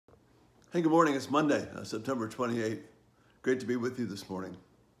Hey, good morning. It's Monday, September 28th. Great to be with you this morning.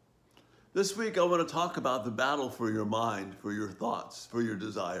 This week, I want to talk about the battle for your mind, for your thoughts, for your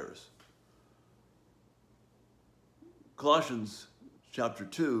desires. Colossians chapter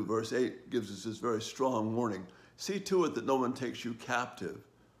 2, verse 8 gives us this very strong warning. See to it that no one takes you captive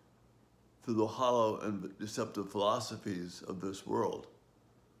through the hollow and deceptive philosophies of this world,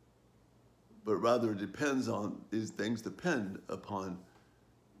 but rather these things depend upon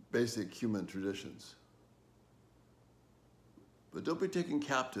basic human traditions. But don't be taken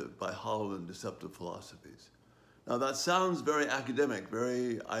captive by hollow and deceptive philosophies. Now that sounds very academic,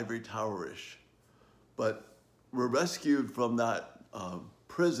 very ivory towerish, but we're rescued from that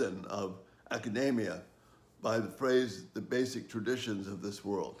prison of academia by the phrase, the basic traditions of this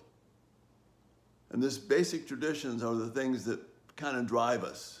world. And these basic traditions are the things that kind of drive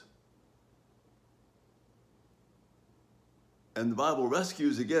us. And the Bible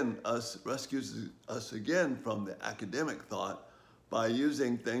rescues us again from the academic thought by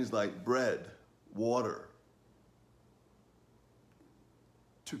using things like bread, water,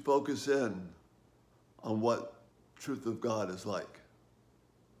 to focus in on what truth of God is like.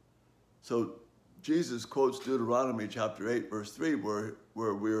 So Jesus quotes Deuteronomy chapter 8, verse 3, where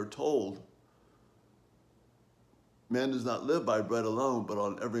we are told, man does not live by bread alone, but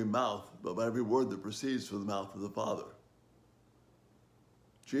by every word that proceeds from the mouth of the Father.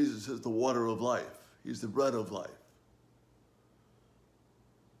 Jesus is the water of life. He's the bread of life.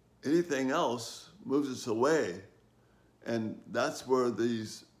 Anything else moves us away, and that's where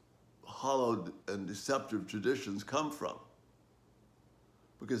these hollow and deceptive traditions come from,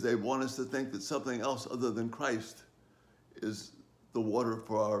 because they want us to think that something else other than Christ is the water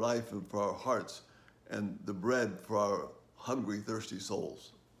for our life and for our hearts and the bread for our hungry, thirsty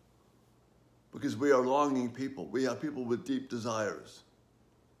souls. Because we are longing people. We have people with deep desires.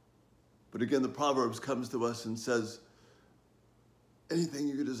 But again, the Proverbs comes to us and says, anything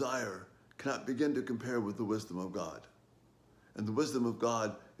you desire cannot begin to compare with the wisdom of God. And the wisdom of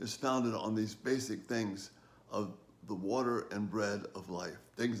God is founded on these basic things of the water and bread of life,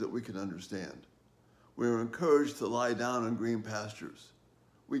 things that we can understand. We are encouraged to lie down in green pastures.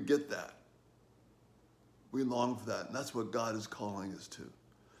 We get that. We long for that, and that's what God is calling us to.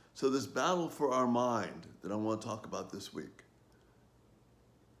 So this battle for our mind that I want to talk about this week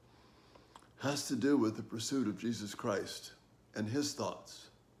has to do with the pursuit of Jesus Christ and his thoughts.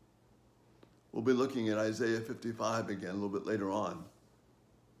 We'll be looking at Isaiah 55 again a little bit later on.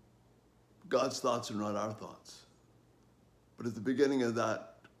 God's thoughts are not our thoughts. But at the beginning of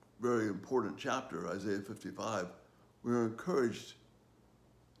that very important chapter, Isaiah 55, we are encouraged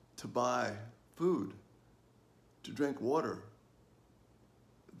to buy food, to drink water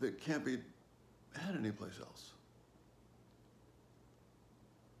that can't be had anyplace else.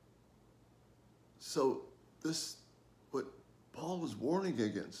 So what Paul is warning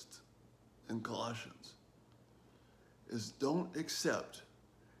against in Colossians is don't accept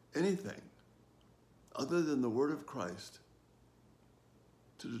anything other than the word of Christ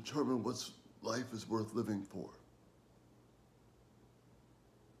to determine what life is worth living for.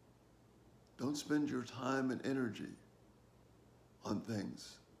 Don't spend your time and energy on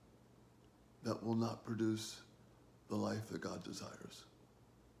things that will not produce the life that God desires.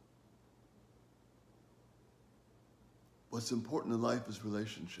 What's important in life is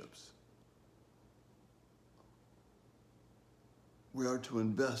relationships. We are to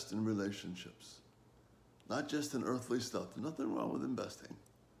invest in relationships, not just in earthly stuff. There's nothing wrong with investing.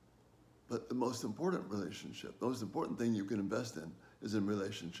 But the most important relationship, the most important thing you can invest in is in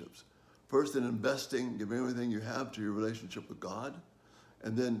relationships. First, in investing, giving everything you have to your relationship with God,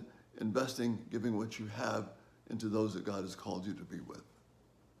 and then investing, giving what you have into those that God has called you to be with.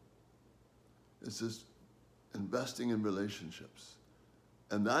 It's this investing in relationships.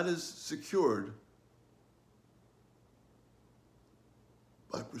 And that is secured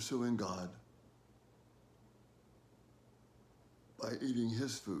by pursuing God, by eating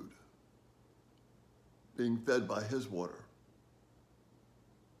his food, being fed by his water.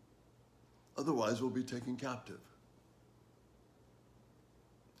 Otherwise, we'll be taken captive.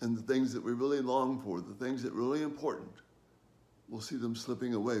 And the things that we really long for, the things that are really important, we'll see them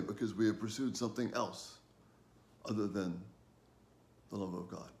slipping away because we have pursued something else other than the love of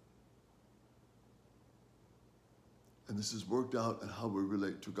God. And this is worked out in how we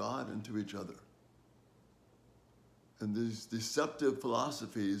relate to God and to each other. And these deceptive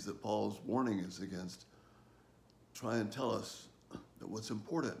philosophies that Paul's warning us against try and tell us that what's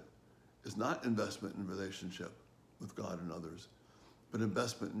important is not investment in relationship with God and others, but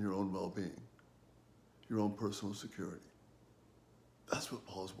investment in your own well-being, your own personal security. That's what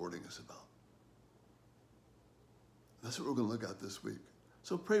Paul's wording is about. That's what we're going to look at this week.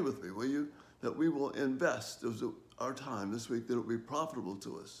 So pray with me, will you? That we will invest our time this week, that it will be profitable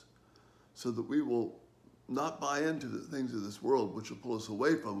to us, so that we will not buy into the things of this world which will pull us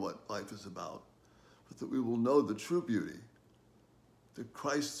away from what life is about, but that we will know the true beauty, that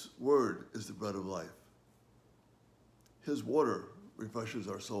Christ's word is the bread of life. His water refreshes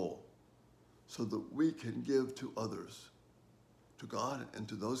our soul, so that we can give to others, to God and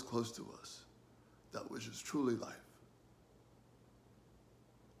to those close to us, that which is truly life.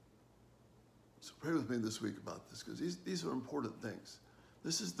 So pray with me this week about this, because these are important things.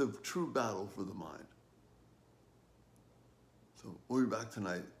 This is the true battle for the mind. So we'll be back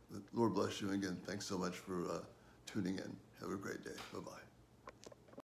tonight. The Lord bless you again. Thanks so much for tuning in. Have a great day. Bye-bye.